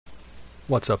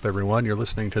What's up, everyone? You're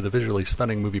listening to the Visually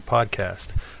Stunning Movie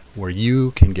Podcast, where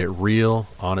you can get real,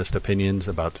 honest opinions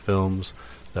about films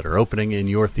that are opening in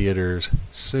your theaters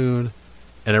soon,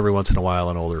 and every once in a while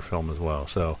an older film as well.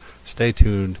 So stay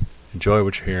tuned, enjoy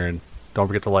what you're hearing. Don't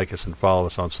forget to like us and follow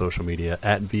us on social media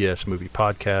at VS Movie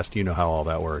Podcast. You know how all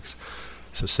that works.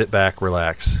 So sit back,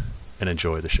 relax, and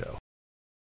enjoy the show.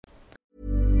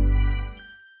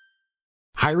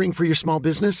 Hiring for your small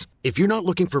business? If you're not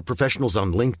looking for professionals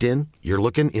on LinkedIn, you're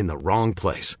looking in the wrong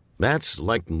place. That's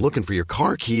like looking for your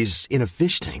car keys in a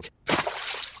fish tank.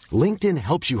 LinkedIn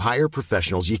helps you hire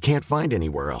professionals you can't find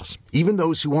anywhere else, even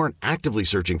those who aren't actively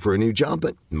searching for a new job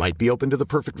but might be open to the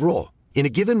perfect role. In a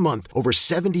given month, over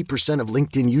 70% of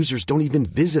LinkedIn users don't even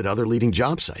visit other leading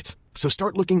job sites. So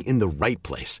start looking in the right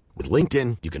place. With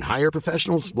LinkedIn, you can hire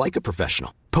professionals like a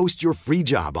professional. Post your free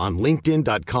job on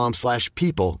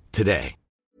linkedin.com/people today.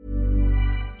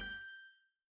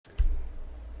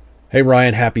 Hey,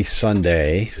 Ryan, happy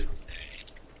Sunday.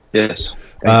 Yes.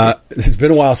 It's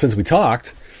been a while since we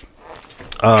talked.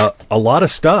 A lot of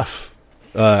stuff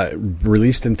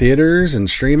released in theaters and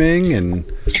streaming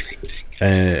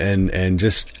and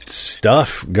just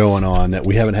stuff going on that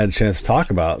we haven't had a chance to talk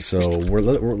about. So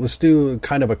let's do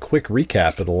kind of a quick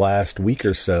recap of the last week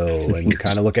or so and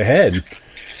kind of look ahead.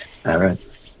 All right.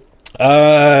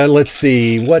 Let's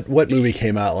see what movie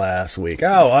came out last week. You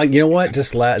know what?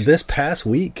 Just this past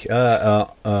week,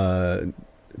 To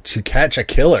Catch a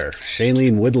Killer,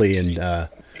 Shailene Woodley and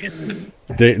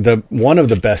the one of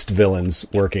the best villains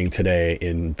working today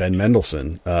in Ben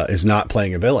Mendelsohn is not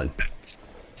playing a villain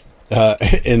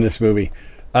in this movie.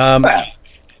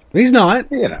 He's not.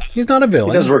 He's not a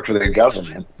villain. He does work for the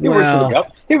government. He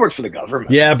works for the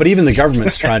government. Yeah, but even the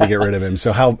government's trying to get rid of him.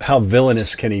 So how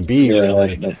villainous can he be,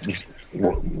 really?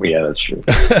 Yeah, that's true.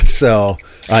 So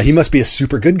he must be a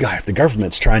super good guy if the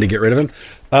government's trying to get rid of him.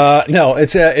 No,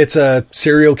 it's a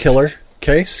serial killer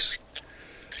case,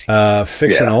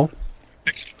 fictional,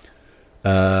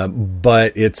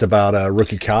 but it's about a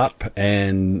rookie cop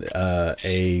and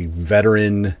a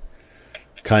veteran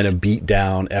kind of beat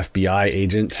down FBI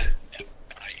agent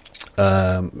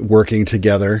working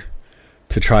together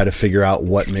to try to figure out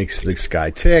what makes this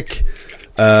guy tick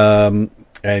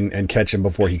and catch him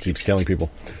before he keeps killing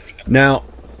people. Now,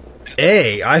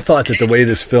 I thought that the way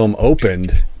this film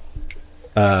opened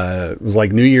was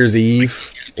like New Year's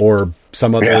Eve or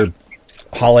some other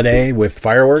holiday with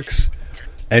fireworks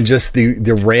and just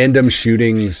the random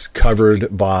shootings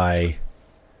covered by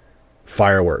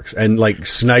fireworks and like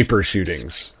sniper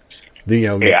shootings.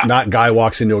 Not guy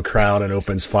walks into a crowd and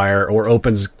opens fire or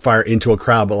opens fire into a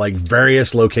crowd, but like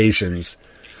various locations,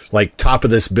 like top of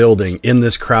this building, in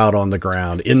this crowd on the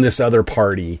ground, in this other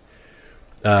party.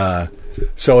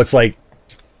 So it's like,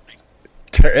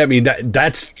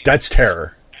 that's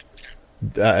terror.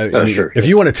 Sure. If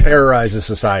you want to terrorize a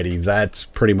society, that's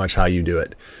pretty much how you do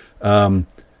it. And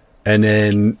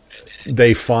then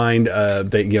they find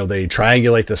they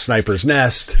triangulate the sniper's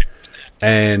nest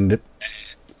and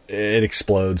it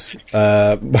explodes.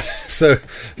 So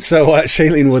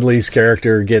Shailene Woodley's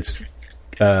character gets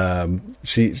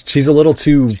she's a little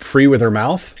too free with her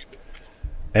mouth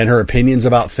and her opinions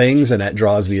about things, and that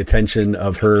draws the attention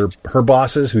of her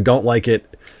bosses who don't like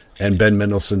it and Ben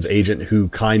Mendelsohn's agent who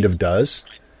kind of does.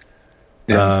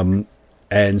 And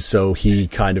so he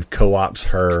kind of co-opts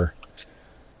her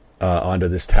onto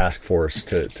this task force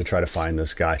to try to find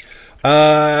this guy.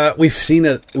 We've seen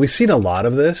a lot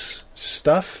of this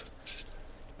stuff,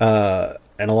 and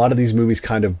a lot of these movies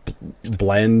kind of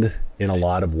blend in a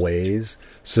lot of ways.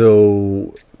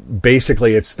 So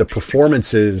basically, it's the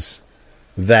performances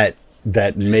that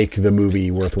make the movie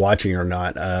worth watching or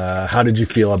not. How did you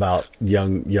feel about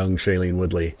young Shailene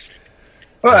Woodley?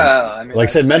 Well, like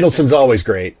I said, Mendelsohn's always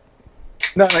great.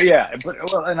 No, yeah,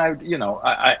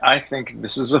 I think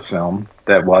this is a film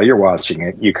that while you're watching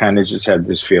it, you kind of just have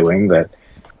this feeling that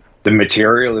the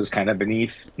material is kind of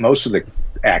beneath most of the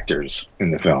actors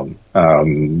in the film.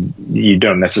 You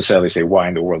don't necessarily say, why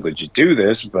in the world did you do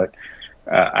this? But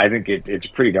I think it's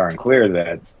pretty darn clear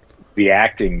that the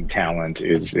acting talent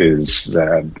is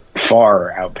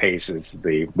far outpaces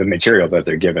the material that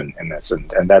they're given in this.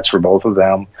 And that's for both of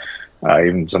them,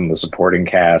 even some of the supporting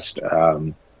cast.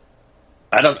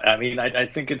 I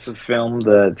think it's a film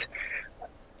that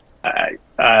I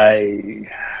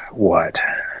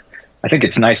think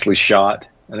it's nicely shot.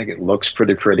 I think it looks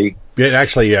pretty. It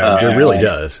actually, it really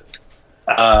does.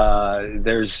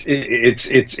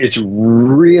 It's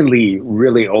really,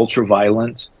 really ultra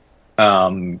violent.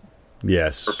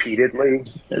 Yes.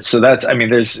 Repeatedly. So that's,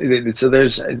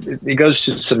 it goes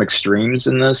to some extremes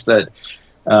in this that,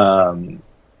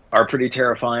 are pretty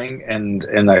terrifying,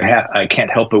 and I can't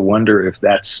help but wonder if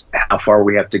that's how far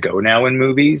we have to go now in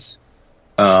movies,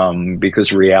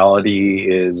 because reality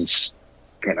is,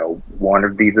 one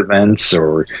of these events,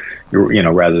 or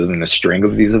rather than a string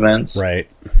of these events. Right.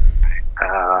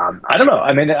 I don't know.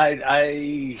 I mean,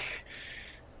 I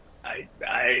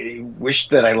wish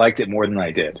that I liked it more than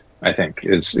I did. I think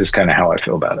is kind of how I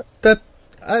feel about it.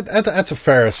 That's a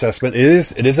fair assessment.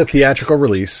 It is a theatrical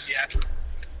release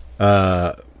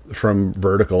from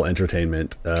Vertical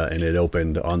Entertainment, and it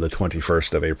opened on the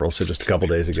 21st of April, so just a couple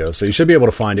days ago. So you should be able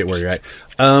to find it where you're at.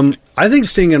 I think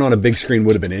seeing it on a big screen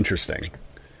would have been interesting,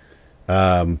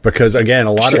 because again,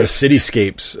 a lot of the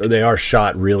cityscapes, they are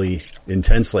shot really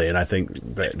intensely, and I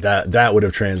think that would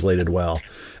have translated well,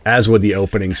 as would the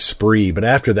opening spree. But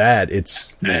after that,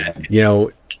 it's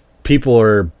people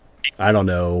are, I don't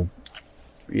know.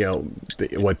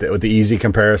 What the easy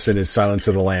comparison is Silence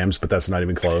of the Lambs, but that's not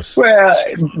even close. Well,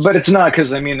 but it's not, because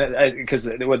they made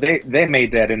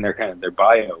that in their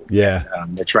bio. Yeah,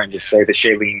 they're trying to say that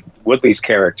Shailene Woodley's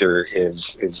character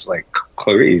is like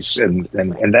Clarice, and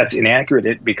that's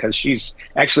inaccurate because she's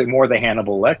actually more the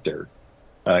Hannibal Lecter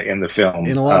in the film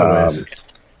in a lot of ways,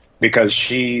 because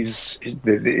she's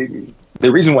the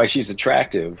reason why she's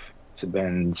attractive to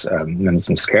Ben's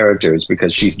Mendelsohn's character is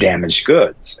because she's damaged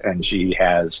goods, and she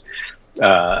has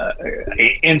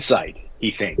insight, he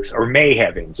thinks, or may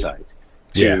have insight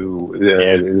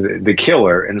to the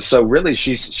killer, and so really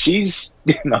she's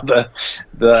the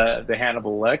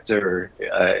Hannibal Lecter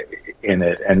in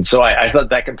it, and so I thought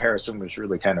that comparison was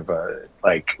really kind of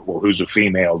who's a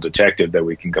female detective that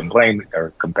we can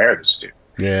compare this to?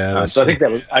 Yeah, so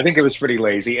I think it was pretty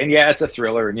lazy, and it's a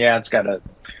thriller, and it's got a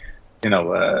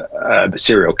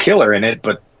serial killer in it,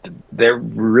 but they're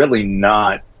really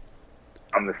not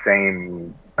on the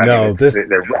same. They're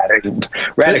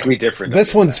radically different.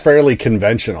 This one's fairly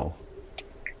conventional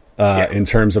in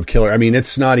terms of killer. I mean,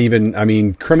 it's not even. I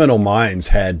mean, Criminal Minds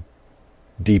had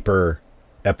deeper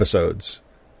episodes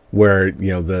where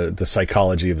the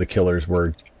psychology of the killers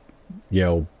were,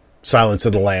 Silence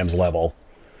of the Lambs level.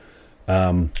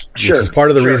 Which is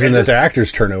part of the reason that the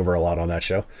actors turn over a lot on that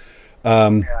show.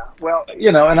 Well,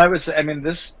 and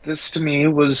this to me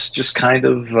was just kind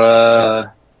of,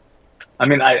 I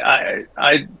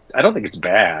don't think it's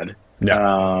bad.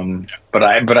 No. But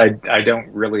I don't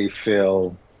really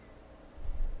feel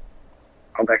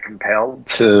all that compelled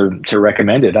to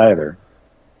recommend it either.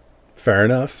 Fair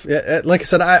enough. Yeah, like I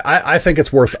said, I think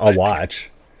it's worth a watch.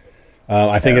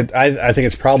 I think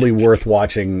it's probably worth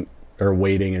watching or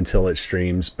waiting until it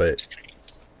streams, but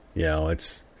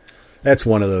that's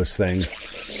one of those things.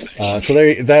 So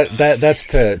that's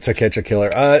to Catch a Killer.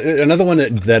 Another one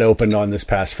that opened on this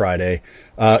past Friday,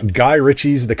 Guy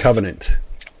Ritchie's The Covenant.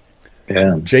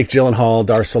 Yeah. Jake Gyllenhaal,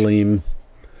 Dar Salim.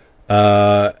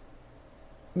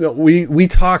 We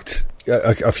talked.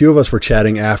 A few of us were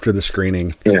chatting after the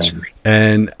screening,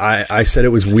 and I said it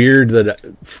was weird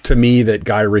to me that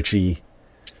Guy Ritchie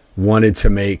wanted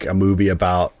to make a movie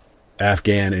about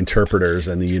Afghan interpreters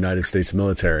and the United States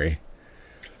military,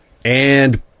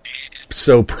 and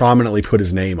so prominently put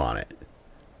his name on it,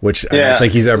 which I don't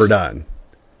think he's ever done.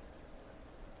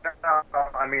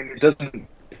 I mean, it doesn't.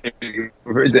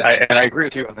 And I agree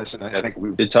with you on this, and I think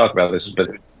we did talk about this,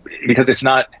 but because it's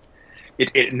not,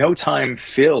 it no time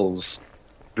feels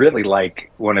really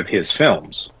like one of his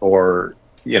films, or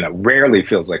rarely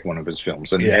feels like one of his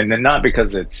films, and not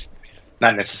because it's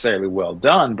not necessarily well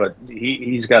done, but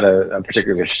he's got a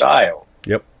particular style.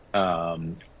 Yep.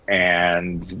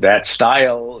 And that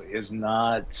style is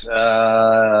not.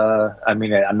 I'm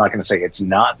not going to say it's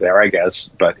not there, I guess,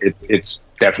 but it's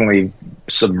definitely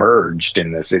submerged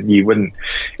in this. You wouldn't,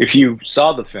 if you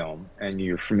saw the film and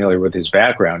you're familiar with his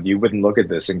background, you wouldn't look at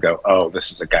this and go, "Oh,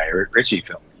 this is a Guy Ritchie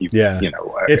film."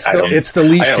 It's the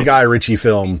least Guy Ritchie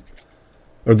film,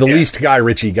 or the least Guy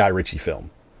Ritchie film.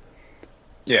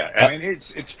 Yeah, I mean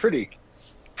it's pretty.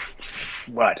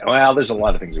 What? Well, there's a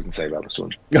lot of things we can say about this one.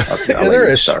 There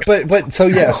is, but so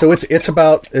it's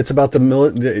about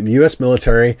the U.S.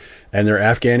 military and their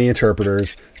Afghani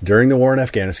interpreters during the war in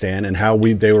Afghanistan, and how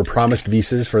they were promised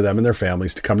visas for them and their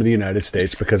families to come to the United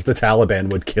States because the Taliban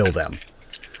would kill them.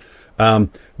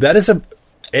 That is a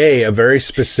very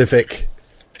specific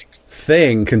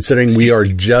thing, considering we are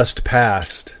just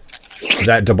past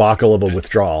that debacle of a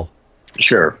withdrawal.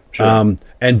 Sure.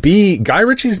 And B, Guy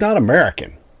Ritchie's not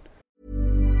American.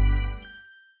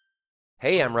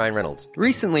 Hey, I'm Ryan Reynolds.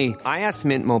 Recently, I asked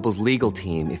Mint Mobile's legal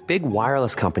team if big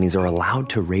wireless companies are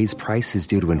allowed to raise prices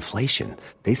due to inflation.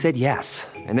 They said yes.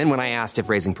 And then when I asked if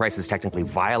raising prices technically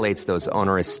violates those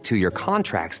onerous 2-year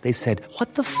contracts, they said,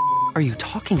 "What the f*** are you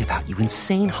talking about, you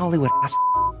insane Hollywood ass?"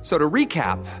 So to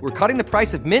recap, we're cutting the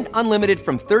price of Mint Unlimited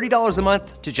from $30 a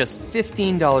month to just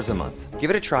 $15 a month. Give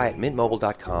it a try at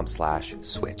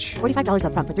mintmobile.com/switch. $45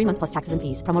 up front for 3 months plus taxes and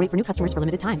fees. Promo rate for new customers for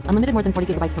limited time. Unlimited more than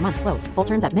 40 gigabytes per month. Slows full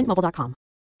terms at mintmobile.com.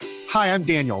 Hi, I'm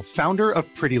Daniel, founder of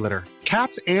Pretty Litter.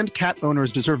 Cats and cat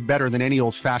owners deserve better than any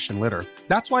old-fashioned litter.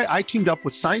 That's why I teamed up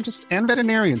with scientists and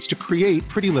veterinarians to create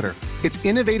Pretty Litter. Its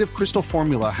innovative crystal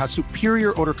formula has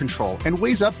superior odor control and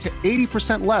weighs up to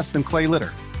 80% less than clay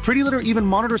litter. Pretty Litter even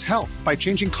monitors health by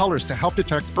changing colors to help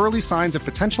detect early signs of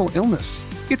potential illness.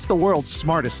 It's the world's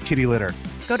smartest kitty litter.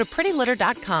 Go to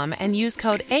prettylitter.com and use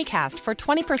code ACAST for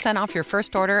 20% off your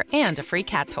first order and a free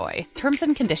cat toy. Terms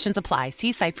and conditions apply.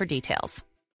 See site for details.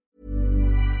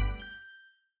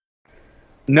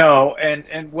 No, and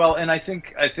I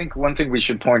think one thing we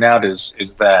should point out is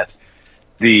that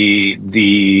the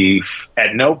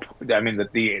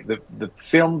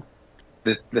film,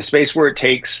 the space where it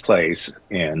takes place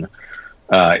in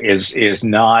is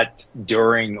not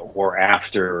during or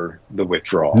after the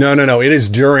withdrawal. No. It is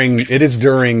during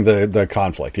the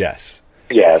conflict. Yes.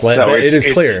 Yes. So it is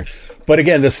clear. But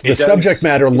again, the subject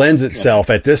matter lends itself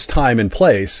at this time and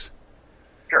place.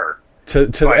 Sure.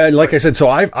 And like I said, so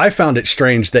I found it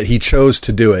strange that he chose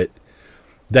to do it.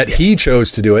 He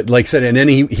chose to do it, like I said, and then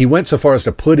he went so far as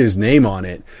to put his name on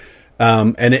it.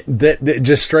 And it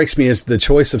just strikes me as the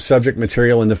choice of subject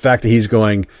material and the fact that he's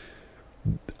going,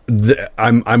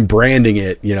 I'm branding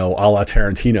it, a la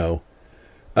Tarantino.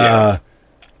 It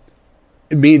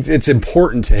means it's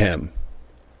important to him.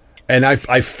 And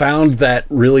I found that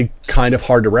really kind of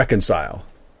hard to reconcile.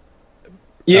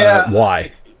 Yeah.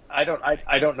 Why? I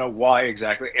don't know why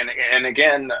exactly. And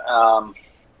again,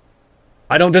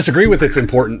 I don't disagree with its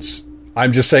importance.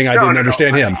 I'm just saying I didn't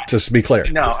understand him. Just to be clear.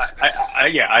 No, I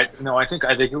think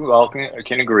we all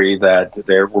can agree that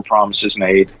there were promises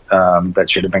made that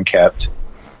should have been kept,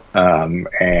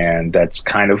 and that's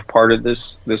kind of part of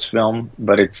this film.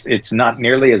 But it's not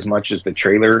nearly as much as the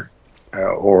trailer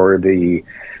or the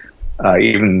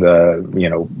even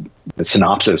the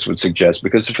synopsis would suggest.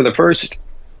 Because for the first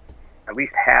at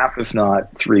least half, if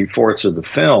not 3/4 of the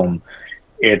film,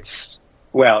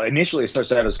 initially it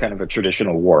starts out as kind of a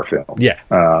traditional war film. Yeah.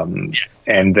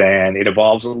 And then it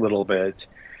evolves a little bit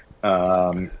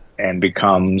and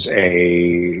becomes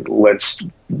let's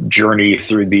journey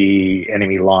through the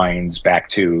enemy lines back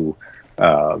to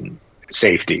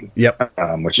safety. Yep.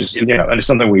 Which is, and it's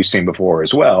something we've seen before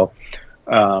as well.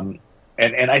 And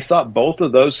I thought both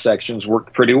of those sections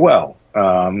worked pretty well.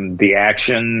 The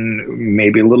action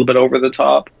maybe a little bit over the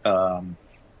top,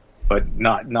 but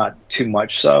not too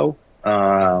much so.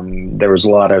 There was a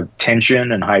lot of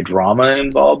tension and high drama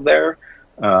involved there.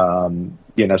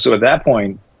 So at that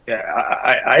point,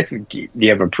 I think you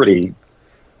have a pretty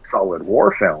solid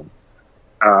war film.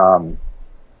 But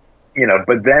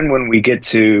then when we get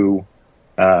to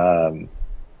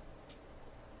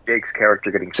Jake's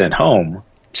character getting sent home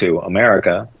to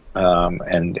America,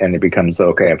 and it becomes,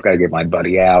 okay, I've got to get my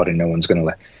buddy out, and no one's going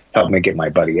to help me get my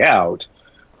buddy out.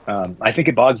 I think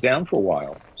it bogs down for a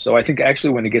while. So I think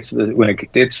actually when it gets to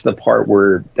the part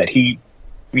where that I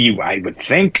would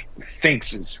think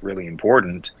thinks is really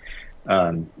important,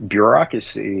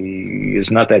 bureaucracy is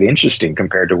not that interesting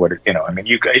compared to what I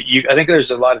think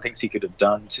there's a lot of things he could have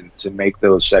done to make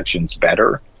those sections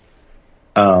better,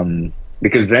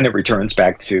 because then it returns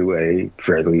back to a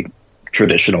fairly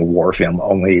traditional war film,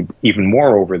 only even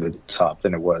more over the top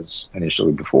than it was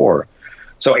initially before.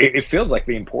 So it feels like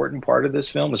the important part of this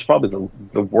film is probably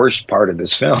the worst part of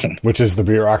this film, which is the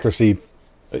bureaucracy,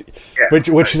 which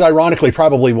is ironically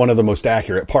probably one of the most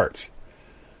accurate parts.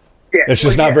 Yeah, it's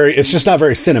just not very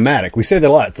cinematic. We say that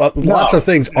a lot. Lots of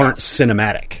things aren't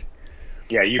cinematic.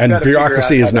 Yeah, and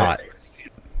bureaucracy is not.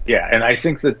 Yeah, and I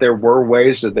think that there were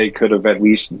ways that they could have at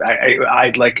least.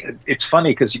 I'd like. It's funny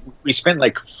because we spent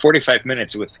like 45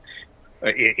 minutes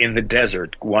in the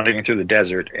desert, wandering through the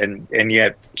desert, and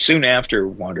yet soon after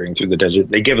wandering through the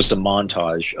desert, they give us a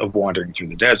montage of wandering through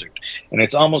the desert, and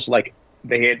it's almost like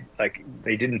they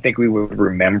didn't think we would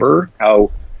remember how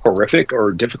horrific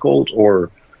or difficult or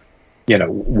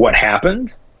what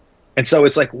happened, and so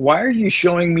it's like, why are you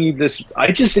showing me this?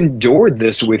 I just endured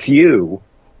this with you.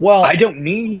 Well, I don't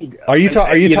need. Are you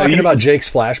talking about Jake's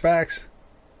flashbacks?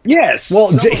 Yes.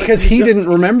 Well, because he didn't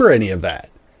remember any of that.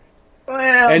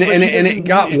 Well, and it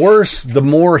got worse the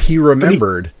more he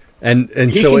remembered, and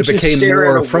so it became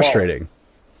more frustrating.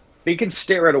 He can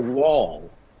stare at a wall.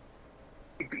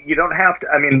 You don't have to.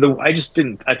 I mean,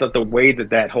 I thought the way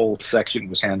that whole section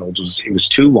was handled was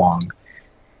too long.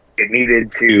 It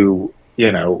needed to,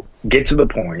 get to the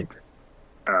point.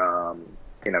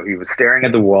 He was staring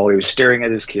at the wall. He was staring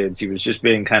at his kids. He was just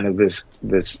being kind of this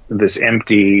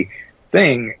empty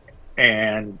thing.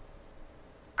 And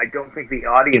I don't think the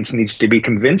audience needs to be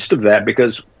convinced of that,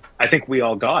 because I think we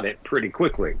all got it pretty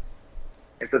quickly.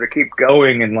 And so to keep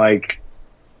going and I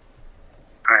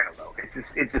don't know.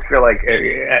 It just felt like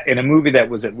in a movie that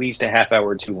was at least a half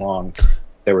hour too long,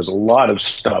 there was a lot of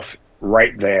stuff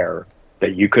right there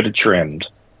that you could have trimmed,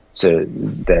 so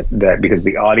that because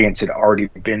the audience had already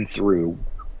been through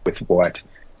with what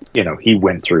he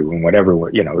went through, and whatever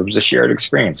it was a shared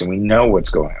experience, and we know what's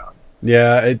going on.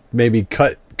 Yeah, it maybe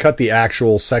cut the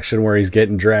actual section where he's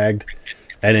getting dragged,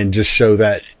 and then just show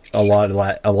that a lot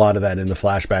of that in the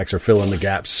flashbacks, or fill in the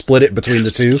gaps, split it between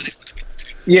the two.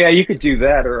 Yeah, you could do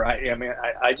that, or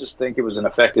I just think it was an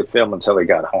effective film until he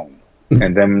got home,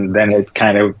 and then it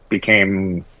kind of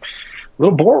became a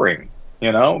little boring,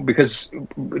 because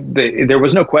there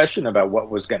was no question about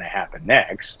what was going to happen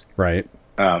next. Right.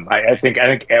 I think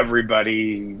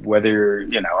everybody, whether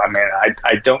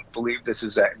I don't believe this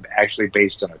is actually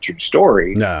based on a true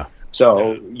story. No.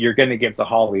 So you're going to get the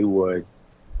Hollywood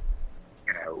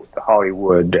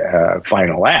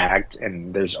final act,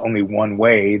 and there's only one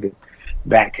way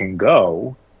that can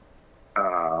go.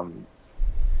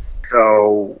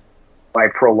 So why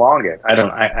prolong it?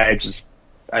 I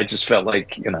just felt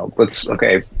like,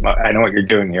 okay, I know what you're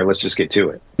doing here. Let's just get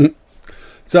to it.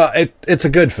 So it's a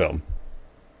good film.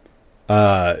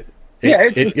 It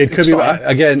could be fine.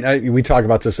 Again, we talk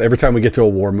about this every time we get to a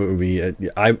war movie.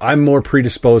 I'm more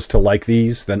predisposed to like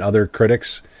these than other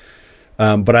critics.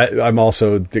 But I'm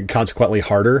also consequently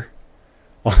harder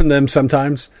on them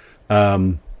sometimes.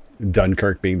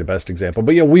 Dunkirk being the best example.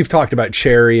 But, we've talked about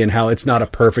Cherry and how it's not a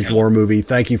perfect war movie.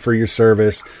 Thank you for your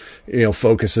service.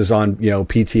 Focuses on,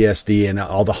 PTSD and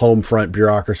all the home front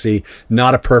bureaucracy.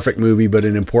 Not a perfect movie, but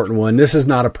an important one. This is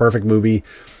not a perfect movie.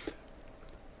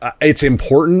 It's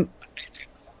important.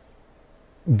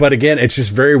 But again, it's just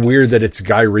very weird that it's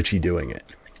Guy Ritchie doing it.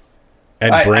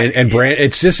 And Brand,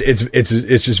 it's just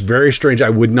very strange. I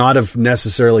would not have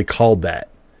necessarily called that.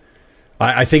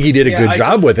 I think he did a good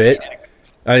job with it.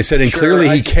 I said, and clearly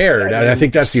he cared. And I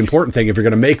think that's the important thing. If you're going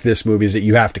to make this movie, is that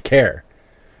you have to care.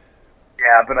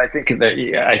 Yeah, but I think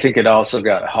it also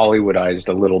got Hollywoodized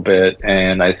a little bit,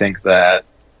 and I think that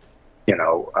I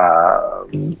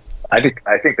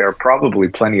think there are probably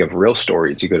plenty of real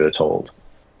stories you could have told,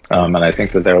 and I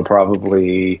think that there will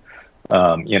probably.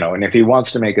 And if he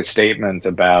wants to make a statement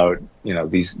about,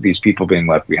 these people being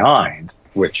left behind,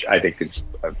 which I think is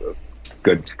a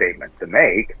good statement to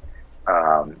make,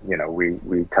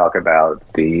 we talk about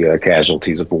the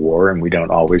casualties of war, and we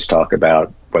don't always talk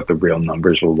about what the real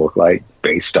numbers will look like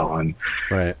based on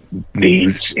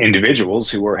these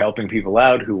individuals who are helping people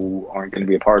out who aren't going to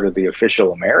be a part of the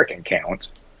official American count.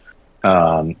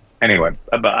 Anyway,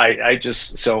 but I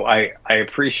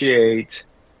appreciate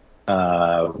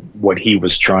what he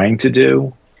was trying to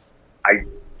do. I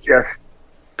just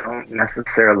don't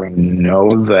necessarily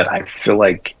know that I feel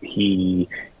like he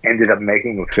ended up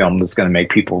making a film that's going to make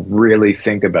people really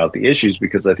think about the issues,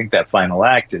 because I think that final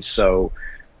act is so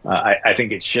I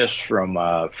think it shifts from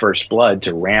First Blood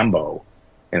to Rambo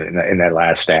in that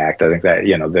last act. I think that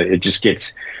that it just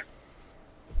gets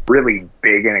really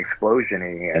big and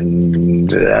explosion-y,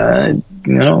 and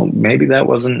maybe that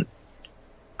wasn't,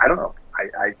 I don't know.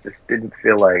 I just didn't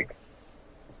feel like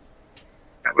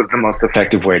that was the most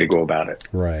effective way to go about it.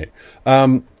 Right.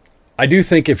 I do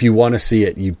think if you want to see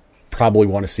it, you probably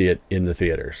want to see it in the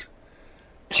theaters.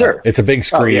 Sure. It's a big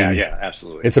screen. Oh, yeah,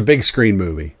 absolutely. It's a big screen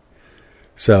movie.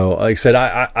 So, like I said,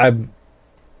 I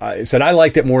said I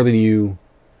liked it more than you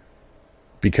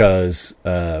because,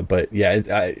 but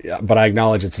I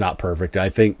acknowledge it's not perfect. I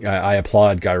think I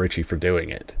applaud Guy Ritchie for doing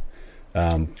it.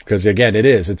 Because again,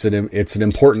 it's an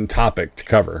important topic to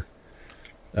cover,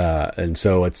 and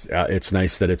so it's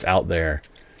nice that it's out there,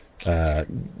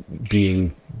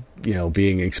 being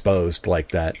exposed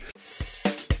like that.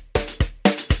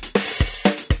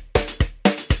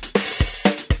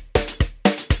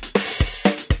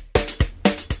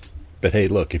 But hey,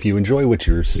 look, if you enjoy what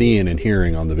you're seeing and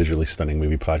hearing on the Visually Stunning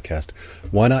Movie Podcast,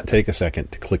 why not take a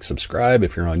second to click subscribe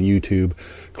if you're on YouTube,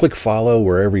 click follow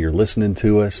wherever you're listening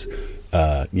to us.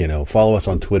 Follow us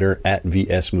on Twitter at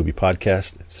VS Movie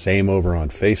Podcast. Same over on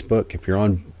Facebook. If you're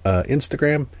on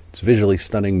Instagram, it's Visually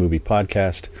Stunning Movie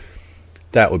Podcast.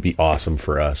 That would be awesome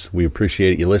for us. We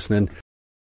appreciate you listening.